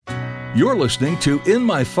You're listening to In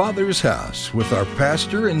My Father's House with our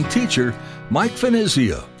pastor and teacher, Mike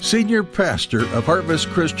Finizio, Senior Pastor of Harvest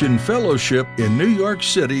Christian Fellowship in New York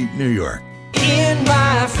City, New York. In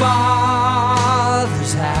my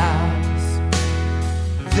Father's house,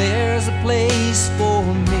 there's a place for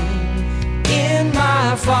me. In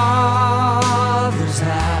my Father's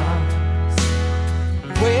house,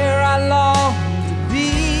 where I long to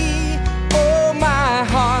be. Oh, my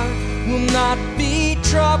heart will not be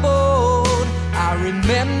troubled. I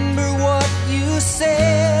remember what you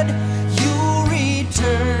said. You'll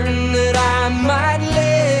return that I might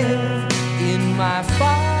live in my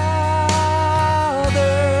Father's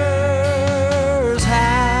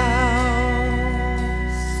house.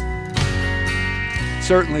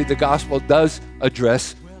 Certainly the gospel does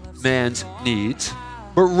address man's needs,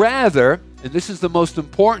 but rather, and this is the most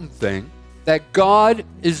important thing, that God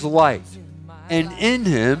is light, and in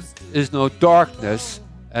him is no darkness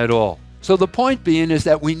at all. So the point being is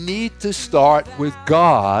that we need to start with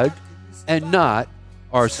God and not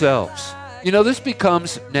ourselves. You know, this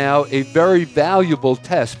becomes now a very valuable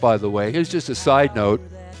test, by the way. Here's just a side note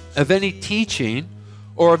of any teaching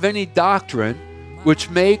or of any doctrine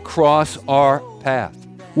which may cross our path.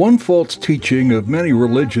 One false teaching of many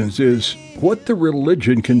religions is what the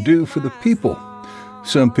religion can do for the people.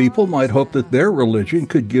 Some people might hope that their religion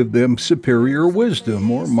could give them superior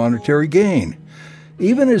wisdom or monetary gain.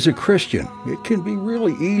 Even as a Christian, it can be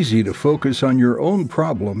really easy to focus on your own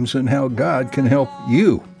problems and how God can help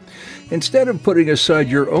you, instead of putting aside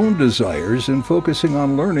your own desires and focusing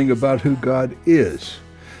on learning about who God is.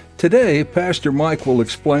 Today, Pastor Mike will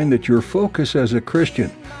explain that your focus as a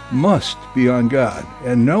Christian must be on God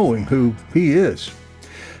and knowing who He is.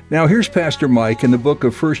 Now here's Pastor Mike in the book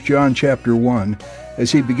of 1 John chapter 1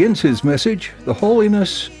 as he begins his message, The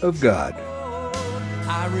Holiness of God.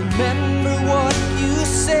 I remember what you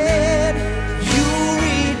said. You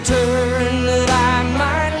return that I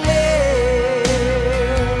might live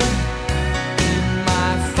in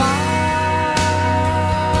my Father's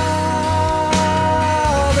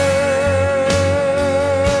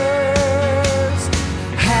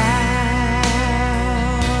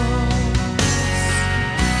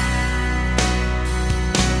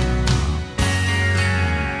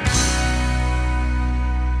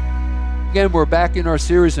Again, we're back in our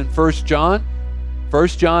series in 1 John. 1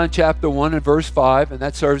 John chapter 1 and verse 5, and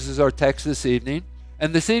that serves as our text this evening.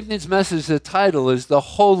 And this evening's message, the title is The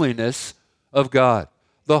Holiness of God.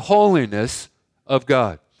 The Holiness of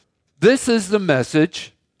God. This is the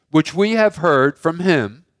message which we have heard from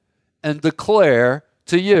Him and declare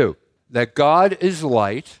to you, that God is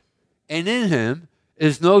light, and in Him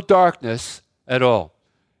is no darkness at all.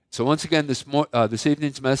 So once again, this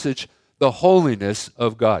evening's message, the holiness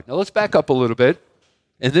of God. Now let's back up a little bit.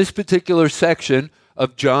 In this particular section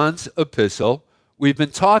of John's epistle, we've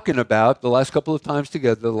been talking about the last couple of times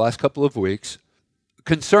together, the last couple of weeks,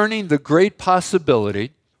 concerning the great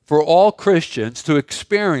possibility for all Christians to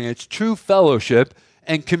experience true fellowship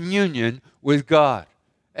and communion with God.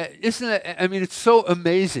 Isn't it? I mean, it's so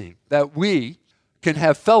amazing that we can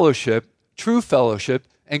have fellowship, true fellowship,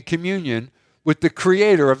 and communion with the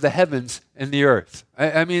Creator of the heavens and the earth.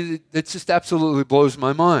 I mean, it just absolutely blows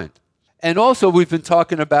my mind. And also, we've been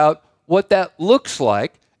talking about what that looks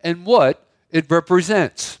like and what it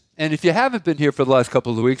represents. And if you haven't been here for the last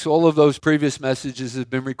couple of weeks, all of those previous messages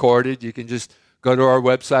have been recorded. You can just go to our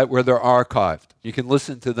website where they're archived. You can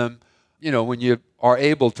listen to them, when you are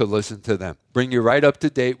able to listen to them. Bring you right up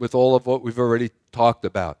to date with all of what we've already talked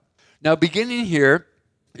about. Now, beginning here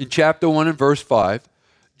in chapter 1 and verse 5,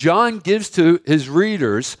 John gives to his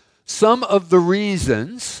readers some of the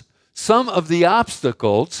reasons, some of the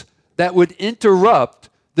obstacles that would interrupt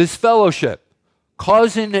this fellowship,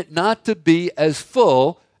 causing it not to be as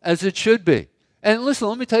full as it should be. And listen,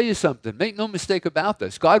 let me tell you something. Make no mistake about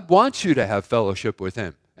this. God wants you to have fellowship with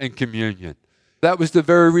Him and communion. That was the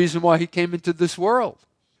very reason why He came into this world.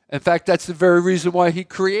 In fact, that's the very reason why He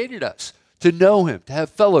created us, to know Him, to have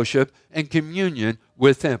fellowship and communion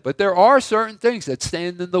with Him. But there are certain things that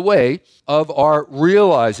stand in the way of our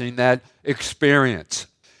realizing that experience.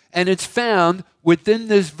 And it's found within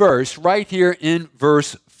this verse right here in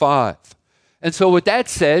verse 5. And so with that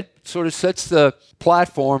said, sort of sets the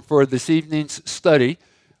platform for this evening's study.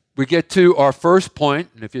 We get to our first point,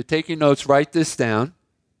 and if you're taking notes, write this down.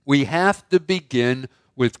 We have to begin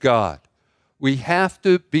with God. We have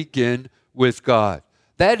to begin with God.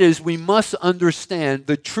 That is, we must understand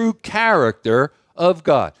the true character of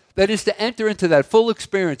God. That is, to enter into that full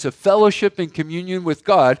experience of fellowship and communion with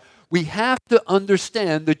God, we have to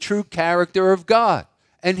understand the true character of God.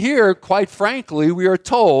 And here, quite frankly, we are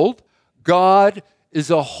told God is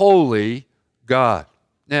a holy God.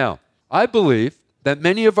 Now, I believe that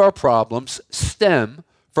many of our problems stem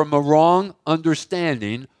from a wrong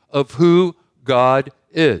understanding of who God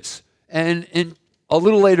is. And a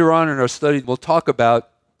little later on in our study, we'll talk about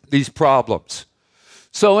these problems.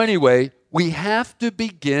 So anyway, we have to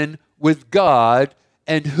begin with God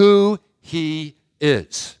and who He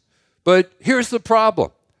is. But here's the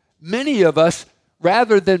problem. Many of us,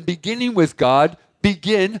 rather than beginning with God,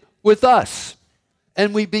 begin with us.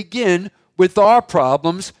 And we begin with our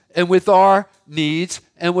problems and with our needs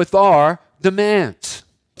and with our demands.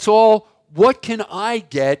 So what can I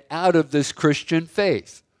get out of this Christian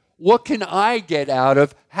faith? What can I get out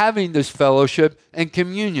of having this fellowship and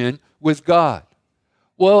communion with God?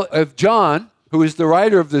 Well, if John, who is the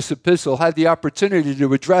writer of this epistle, had the opportunity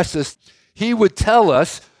to address this, he would tell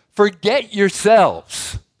us, forget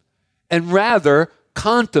yourselves and rather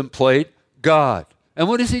contemplate God. And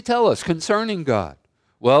what does he tell us concerning God?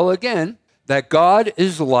 Well, again, that God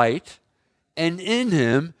is light and in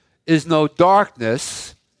him is no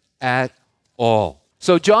darkness at all.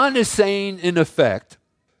 So John is saying, in effect,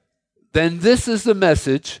 then this is the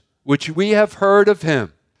message which we have heard of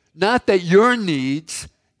him, not that your needs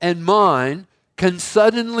and mine can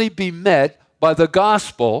suddenly be met by the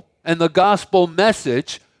gospel and the gospel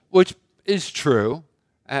message, which is true.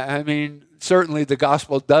 I mean, certainly the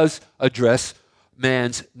gospel does address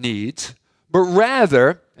man's needs, but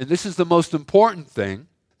rather, and this is the most important thing,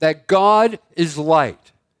 that God is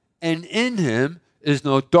light, and in him is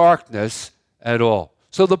no darkness at all.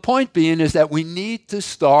 So the point being is that we need to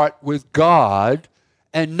start with God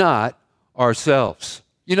and not ourselves.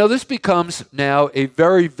 You know, this becomes now a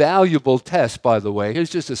very valuable test, by the way. Here's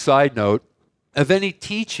just a side note of any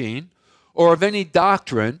teaching or of any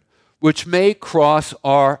doctrine which may cross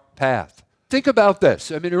our path. Think about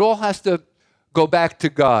this. I mean, it all has to go back to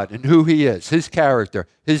God and who he is, his character,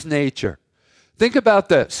 his nature. Think about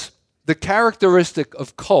this. The characteristic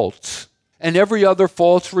of cults and every other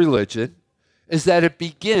false religion is that it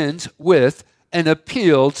begins with and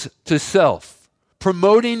appeals to self,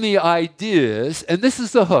 promoting the ideas, and this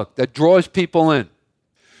is the hook that draws people in.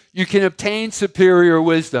 You can obtain superior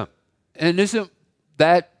wisdom. And isn't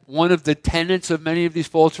that one of the tenets of many of these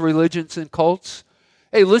false religions and cults?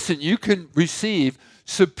 Hey, listen, you can receive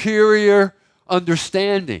superior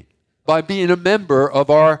understanding by being a member of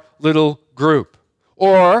our little group.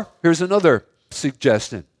 Or, here's another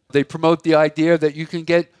suggestion. They promote the idea that you can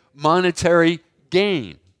get monetary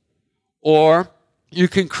gain, or you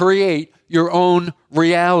can create your own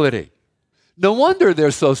reality. No wonder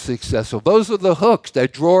they're so successful. Those are the hooks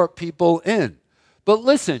that draw people in. But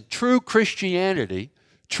listen, true Christianity,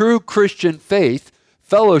 true Christian faith,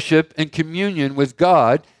 fellowship and communion with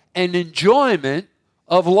God, and enjoyment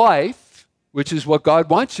of life, which is what God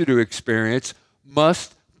wants you to experience,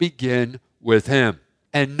 must begin with him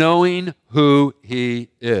and knowing who he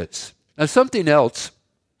is. Now, something else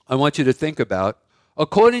I want you to think about.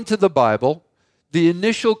 According to the Bible, the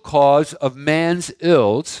initial cause of man's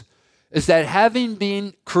ills is that having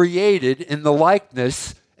been created in the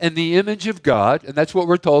likeness and the image of God, and that's what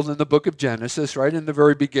we're told in the book of Genesis, right in the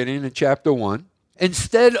very beginning in chapter 1,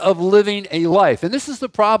 instead of living a life, and this is the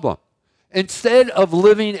problem, instead of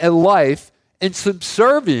living a life in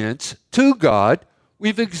subservience to God,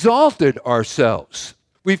 we've exalted ourselves.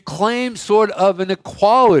 We've claimed sort of an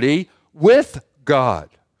equality with God.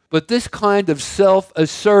 But this kind of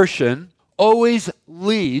self-assertion always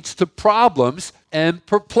leads to problems and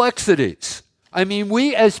perplexities. I mean,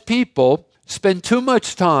 we as people spend too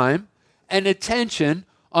much time and attention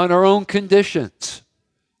on our own conditions,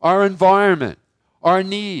 our environment, our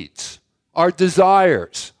needs, our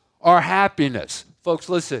desires, our happiness. Folks,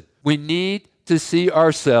 listen, we need to see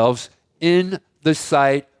ourselves in the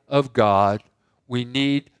sight of God. We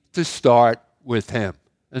need to start with him.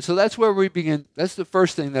 And so that's where we begin. That's the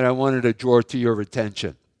first thing that I wanted to draw to your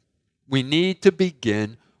attention. We need to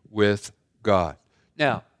begin with God.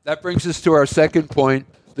 Now, that brings us to our second point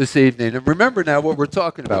this evening. And remember now what we're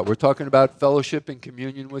talking about. We're talking about fellowship and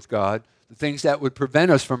communion with God, the things that would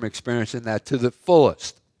prevent us from experiencing that to the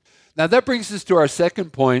fullest. Now, that brings us to our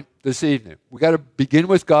second point this evening. We got to begin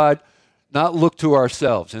with God, not look to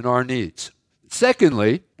ourselves and our needs.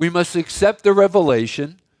 Secondly, we must accept the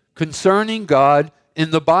revelation concerning God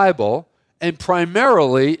in the Bible, and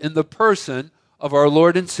primarily in the person of our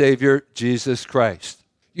Lord and Savior, Jesus Christ.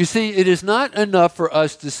 You see, it is not enough for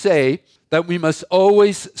us to say that we must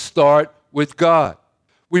always start with God.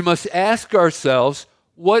 We must ask ourselves,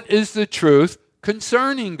 what is the truth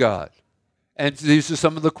concerning God? And these are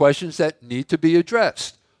some of the questions that need to be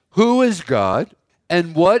addressed. Who is God,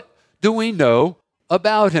 and what do we know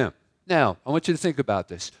about him? Now, I want you to think about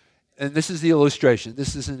this. And this is the illustration.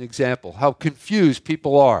 This is an example how confused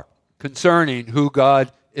people are concerning who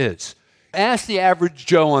God is. Ask the average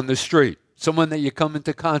Joe on the street, someone that you come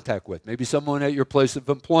into contact with, maybe someone at your place of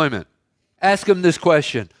employment. Ask them this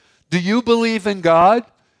question: do you believe in God?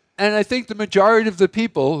 And I think the majority of the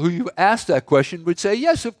people who you ask that question would say,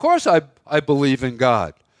 yes, of course I believe in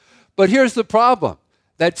God. But here's the problem.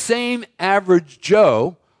 That same average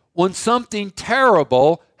Joe, when something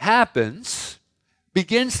terrible happens,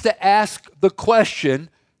 begins to ask the question,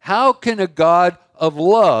 how can a God of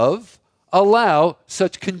love allow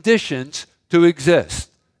such conditions to exist?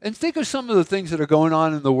 And think of some of the things that are going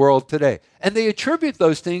on in the world today. And they attribute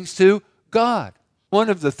those things to God. One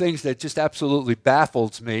of the things that just absolutely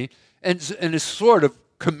baffles me, and is sort of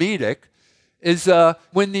comedic, is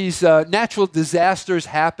when these natural disasters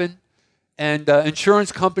happen and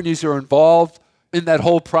insurance companies are involved in that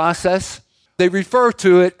whole process, they refer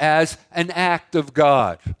to it as an act of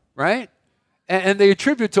God, right? And they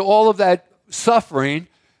attribute to all of that suffering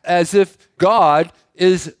as if God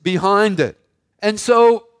is behind it. And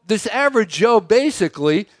so this average Joe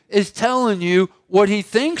basically is telling you what he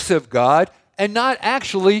thinks of God and not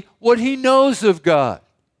actually what he knows of God.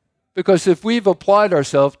 Because if we've applied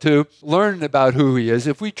ourselves to learning about who he is,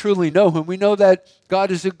 if we truly know him, we know that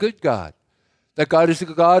God is a good God, that God is a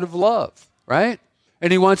God of love, right?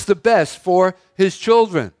 And he wants the best for his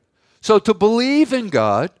children. So to believe in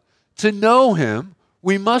God, to know him,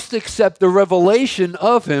 we must accept the revelation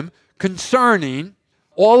of him concerning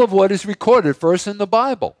all of what is recorded for us in the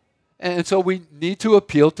Bible. And so we need to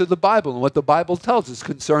appeal to the Bible and what the Bible tells us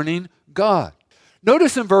concerning God.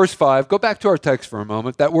 Notice in verse 5, go back to our text for a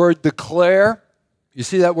moment, that word declare. You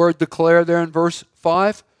see that word declare there in verse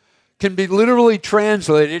 5? Can be literally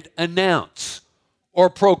translated announce or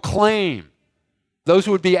proclaim. Those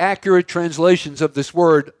would be accurate translations of this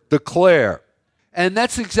word declare. And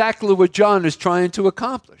that's exactly what John is trying to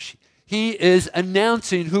accomplish. He is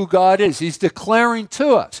announcing who God is. He's declaring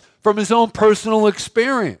to us from his own personal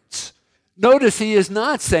experience. Notice he is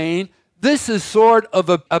not saying, this is sort of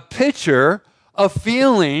a picture, a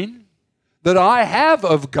feeling that I have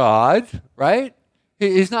of God, right?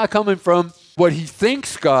 He's not coming from what he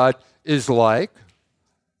thinks God is like,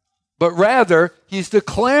 but rather he's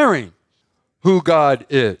declaring who God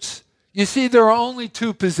is. You see, there are only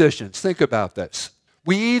two positions. Think about this.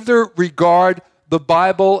 We either regard the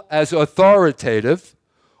Bible as authoritative,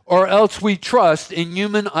 or else we trust in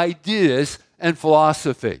human ideas and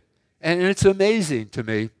philosophy. And it's amazing to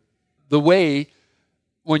me the way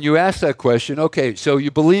when you ask that question, okay, so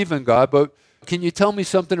you believe in God, but can you tell me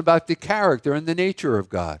something about the character and the nature of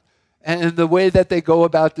God and the way that they go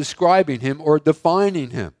about describing him or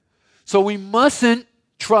defining him? So we mustn't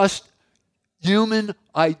trust human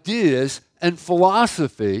ideas and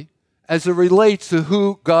philosophy as it relates to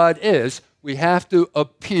who God is. We have to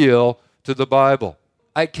appeal to the Bible.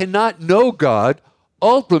 I cannot know God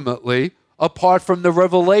ultimately apart from the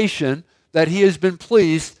revelation that he has been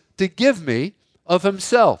pleased to give me of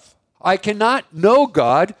himself. I cannot know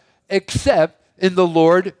God except in the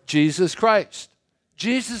Lord Jesus Christ.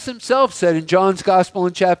 Jesus himself said in John's Gospel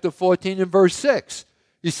in chapter 14 and verse 6,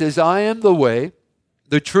 he says, I am the way,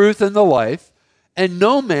 the truth, and the life, and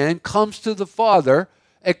no man comes to the Father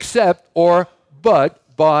except or but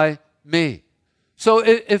by me. So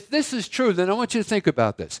if this is true, then I want you to think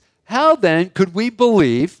about this. How then could we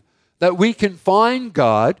believe that we can find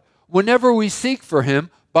God whenever we seek for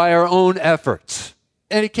him by our own efforts?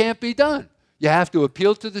 And it can't be done. You have to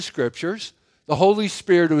appeal to the Scriptures. The Holy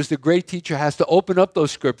Spirit, who is the great teacher, has to open up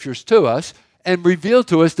those Scriptures to us and reveal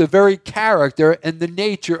to us the very character and the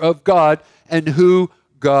nature of God and who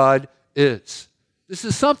God is. This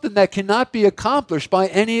is something that cannot be accomplished by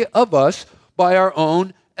any of us by our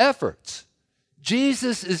own efforts.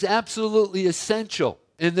 Jesus is absolutely essential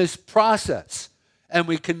in this process, and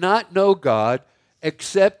we cannot know God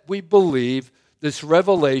except we believe this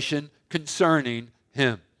revelation concerning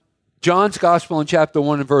him. John's Gospel in chapter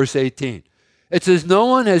 1 and verse 18. It says, no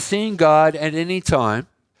one has seen God at any time.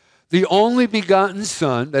 The only begotten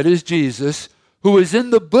Son, that is Jesus, who is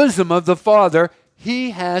in the bosom of the Father,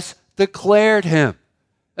 he has declared him.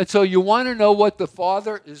 And so you want to know what the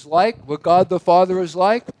Father is like, what God the Father is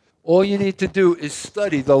like? All you need to do is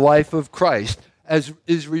study the life of Christ as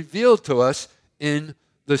is revealed to us in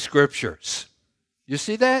the Scriptures. You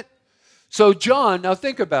see that? So John, now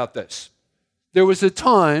think about this. There was a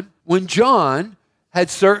time when John had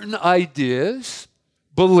certain ideas,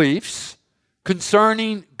 beliefs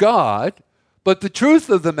concerning God, but the truth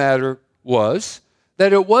of the matter was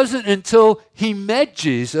that it wasn't until he met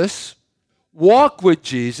Jesus, walked with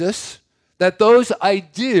Jesus, that those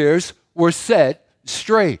ideas were set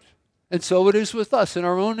straight. And so it is with us in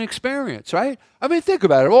our own experience, right? I mean, think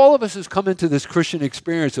about it. All of us has come into this Christian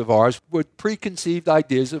experience of ours with preconceived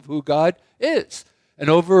ideas of who God is. And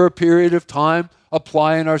over a period of time,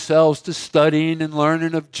 applying ourselves to studying and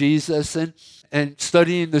learning of Jesus and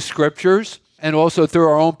studying the scriptures, and also through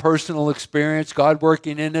our own personal experience, God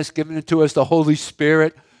working in us, giving to us the Holy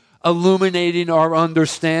Spirit, illuminating our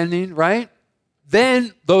understanding, right?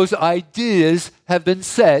 Then those ideas have been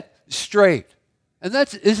set straight. And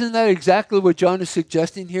isn't that exactly what John is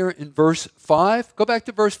suggesting here in verse 5? Go back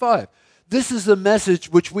to verse 5. This is the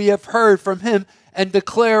message which we have heard from him and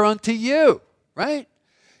declare unto you, right?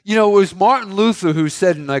 You know, it was Martin Luther who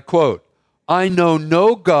said, and I quote, "I know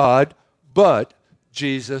no God but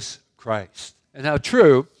Jesus Christ." And how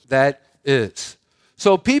true that is.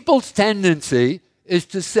 So people's tendency is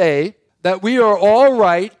to say that we are all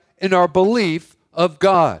right in our belief of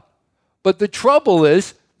God. But the trouble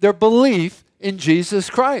is their belief in Jesus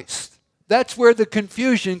Christ. That's where the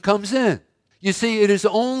confusion comes in. You see, it is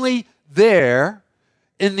only there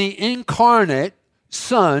in the incarnate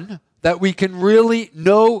Son that we can really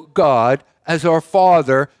know God as our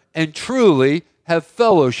Father and truly have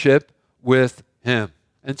fellowship with him.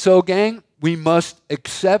 And so, gang, we must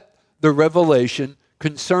accept the revelation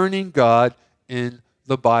concerning God in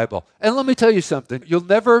the Bible. And let me tell you something. You'll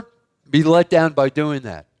never be let down by doing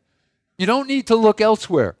that. You don't need to look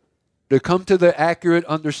elsewhere to come to the accurate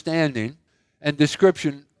understanding and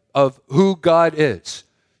description of who God is.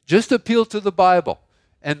 Just appeal to the Bible,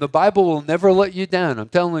 and the Bible will never let you down, I'm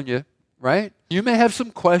telling you, right? You may have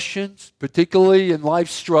some questions, particularly in life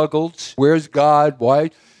struggles. Where's God?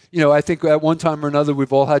 Why? You know, I think at one time or another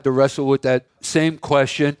we've all had to wrestle with that same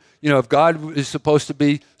question. You know, if God is supposed to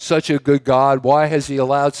be such a good God, why has he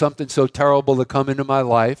allowed something so terrible to come into my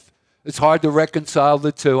life? It's hard to reconcile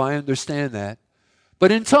the two. I understand that.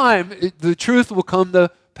 But in time, the truth will come to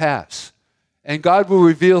pass, and God will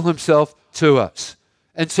reveal himself to us.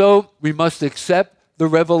 And so we must accept the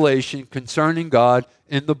revelation concerning God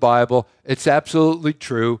in the Bible. It's absolutely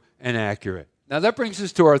true and accurate. Now that brings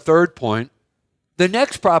us to our third point. The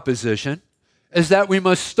next proposition is that we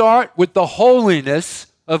must start with the holiness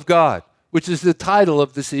of God, which is the title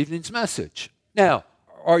of this evening's message. Now,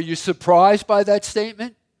 are you surprised by that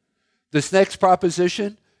statement? This next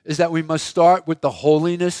proposition is that we must start with the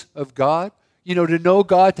holiness of God. You know, to know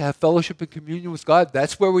God, to have fellowship and communion with God,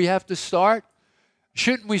 that's where we have to start.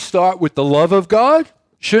 Shouldn't we start with the love of God?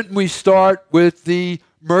 Shouldn't we start with the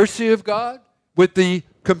mercy of God? With the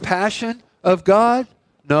compassion of God?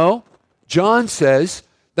 No. John says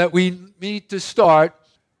that we need to start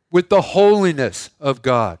with the holiness of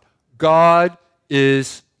God. God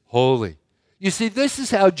is holy. You see, this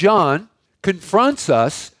is how John confronts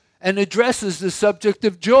us and addresses the subject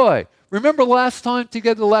of joy. Remember last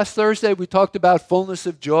Thursday, we talked about fullness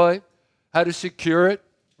of joy, how to secure it,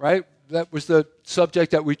 right? That was the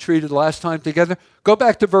subject that we treated last time together. Go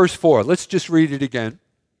back to verse 4. Let's just read it again.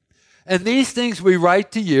 "And these things we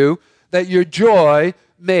write to you, that your joy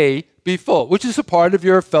may be full," which is a part of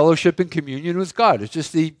your fellowship and communion with God. It's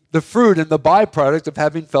just the fruit and the byproduct of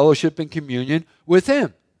having fellowship and communion with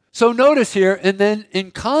him. So notice here, and then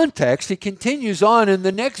in context, he continues on in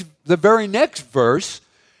the very next verse,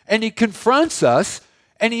 and he confronts us,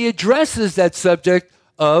 and he addresses that subject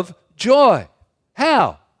of joy.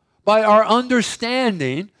 How? By our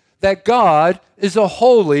understanding that God is a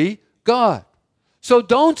holy God. So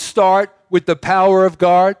don't start with the power of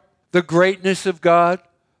God, the greatness of God,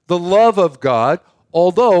 the love of God,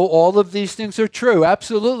 although all of these things are true,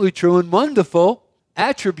 absolutely true and wonderful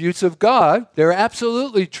attributes of God. They're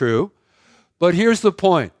absolutely true. But here's the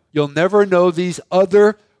point. You'll never know these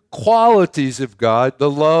other qualities of God,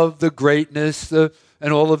 the love, the greatness,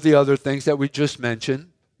 and all of the other things that we just mentioned,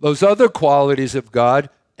 those other qualities of God,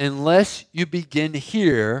 unless you begin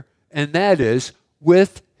here, and that is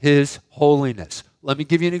with his holiness. Let me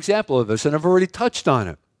give you an example of this, and I've already touched on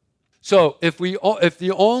it. So if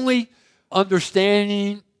the only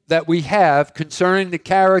understanding that we have concerning the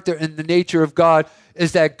character and the nature of God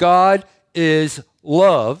is that God is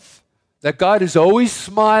love, that God is always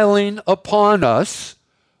smiling upon us,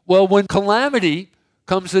 well, when calamity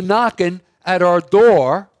comes a-knocking at our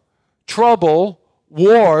door, trouble,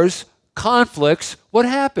 wars, conflicts, what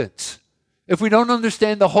happens? If we don't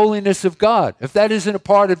understand the holiness of God, if that isn't a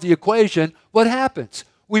part of the equation, what happens?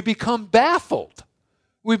 We become baffled.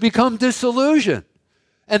 We become disillusioned.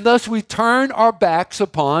 And thus we turn our backs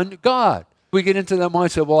upon God. We get into that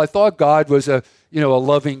mindset, well, I thought God was a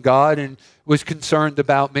loving God and was concerned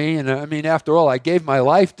about me. And I mean, after all, I gave my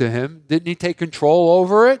life to him. Didn't he take control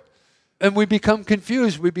over it? And we become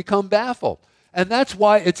confused. We become baffled. And that's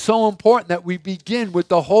why it's so important that we begin with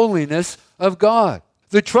the holiness of God.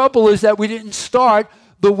 The trouble is that we didn't start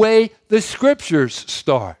the way the Scriptures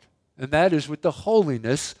start, and that is with the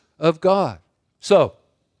holiness of God. So,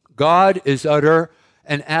 God is utter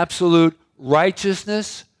and absolute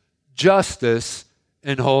righteousness, justice,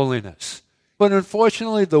 and holiness. But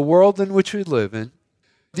unfortunately, the world in which we live in,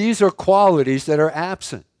 these are qualities that are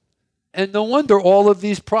absent. And no wonder all of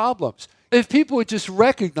these problems. If people would just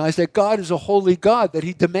recognize that God is a holy God, that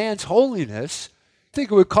He demands holiness, I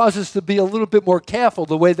think it would cause us to be a little bit more careful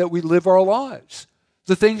the way that we live our lives,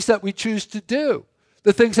 the things that we choose to do,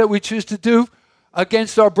 the things that we choose to do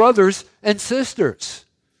against our brothers and sisters.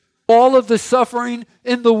 All of the suffering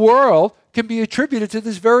in the world can be attributed to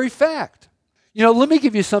this very fact. Let me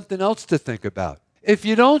give you something else to think about. If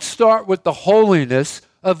you don't start with the holiness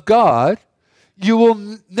of God, you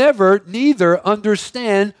will neither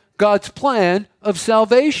understand God's plan of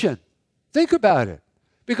salvation. Think about it.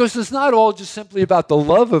 Because it's not all just simply about the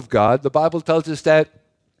love of God. The Bible tells us that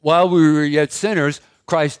while we were yet sinners,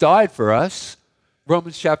 Christ died for us.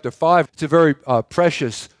 Romans chapter 5, it's a very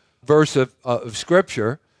precious verse of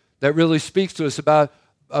Scripture that really speaks to us about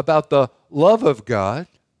the love of God.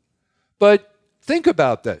 But think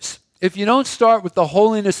about this. If you don't start with the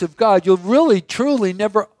holiness of God, you'll really, truly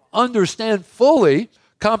never understand fully,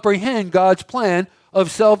 comprehend God's plan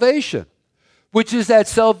of salvation, which is that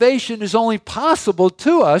salvation is only possible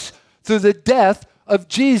to us through the death of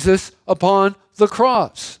Jesus upon the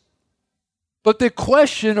cross. But the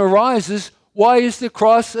question arises, why is the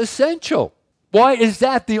cross essential? Why is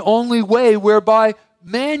that the only way whereby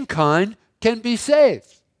mankind can be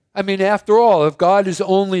saved? I mean, after all, if God is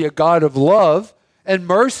only a God of love and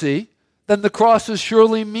mercy, then the cross is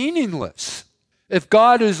surely meaningless. If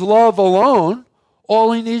God is love alone,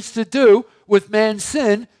 all He needs to do with man's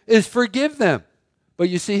sin is forgive them. But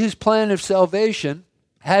you see, His plan of salvation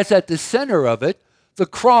has at the center of it the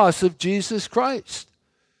cross of Jesus Christ.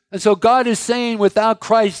 And so God is saying, without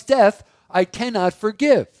Christ's death, I cannot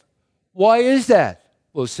forgive. Why is that?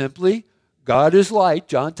 Well, simply, God is light.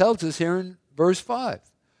 John tells us here in verse 5.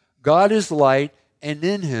 God is light, and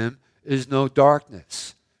in Him is no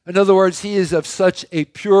darkness. In other words, He is of such a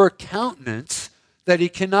pure countenance that He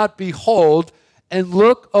cannot behold and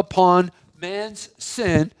look upon man's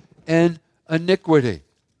sin and iniquity.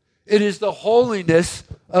 It is the holiness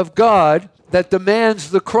of God that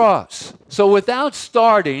demands the cross. So without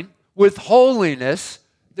starting with holiness,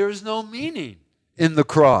 there is no meaning in the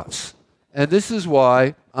cross. And this is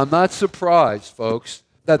why I'm not surprised, folks,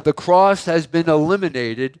 that the cross has been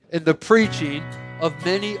eliminated in the preaching of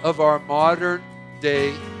many of our modern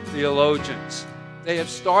day theologians. They have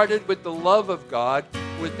started with the love of God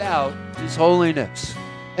without His holiness.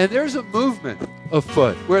 And there's a movement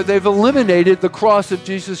afoot where they've eliminated the cross of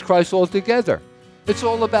Jesus Christ altogether. It's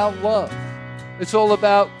all about love. It's all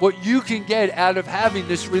about what you can get out of having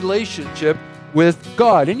this relationship with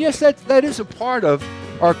God. And yes, that is a part of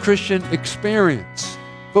our Christian experience.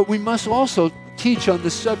 But we must also teach on the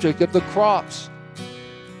subject of the cross.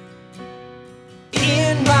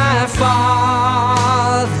 In my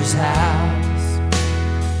Father's house,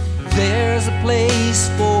 there's a place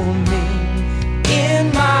for me.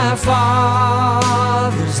 In my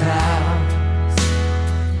Father's house,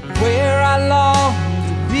 where I long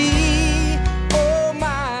to be. Oh,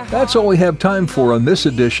 my. That's all we have time for on this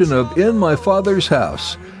edition of In My Father's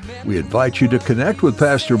House. We invite you to connect with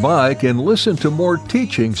Pastor Mike and listen to more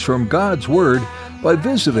teachings from God's Word by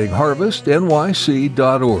visiting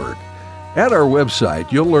harvestnyc.org. At our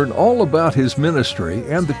website, you'll learn all about his ministry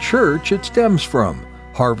and the church it stems from,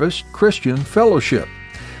 Harvest Christian Fellowship.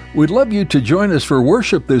 We'd love you to join us for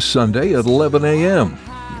worship this Sunday at 11 a.m.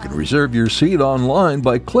 You can reserve your seat online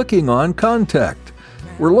by clicking on Contact.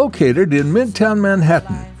 We're located in Midtown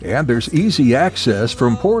Manhattan, and there's easy access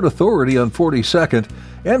from Port Authority on 42nd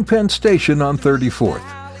and Penn Station on 34th.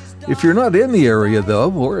 If you're not in the area,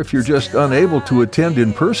 though, or if you're just unable to attend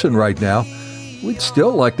in person right now, we'd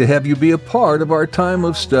still like to have you be a part of our time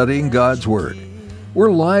of studying God's Word.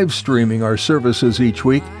 We're live streaming our services each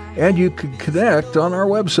week, and you can connect on our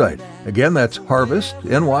website. Again, that's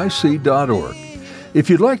harvestnyc.org. If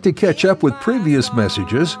you'd like to catch up with previous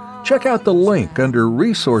messages, check out the link under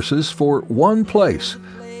Resources for One Place.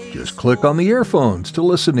 Just click on the earphones to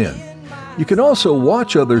listen in. You can also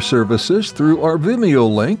watch other services through our Vimeo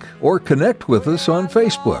link or connect with us on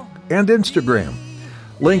Facebook and Instagram.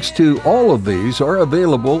 Links to all of these are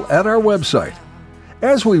available at our website.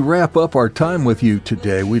 As we wrap up our time with you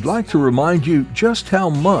today, we'd like to remind you just how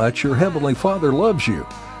much your Heavenly Father loves you.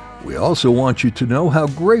 We also want you to know how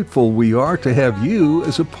grateful we are to have you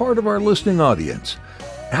as a part of our listening audience.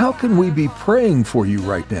 how can we be praying for you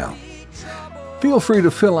right now? Feel free to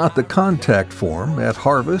fill out the contact form at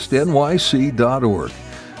harvestnyc.org.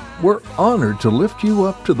 We're honored to lift you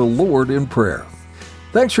up to the Lord in prayer.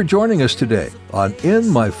 Thanks for joining us today on In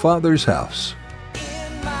My Father's House.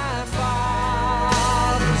 In my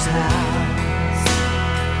Father's house,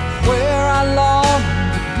 where I long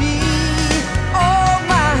to be, oh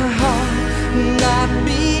my heart, not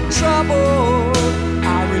be troubled.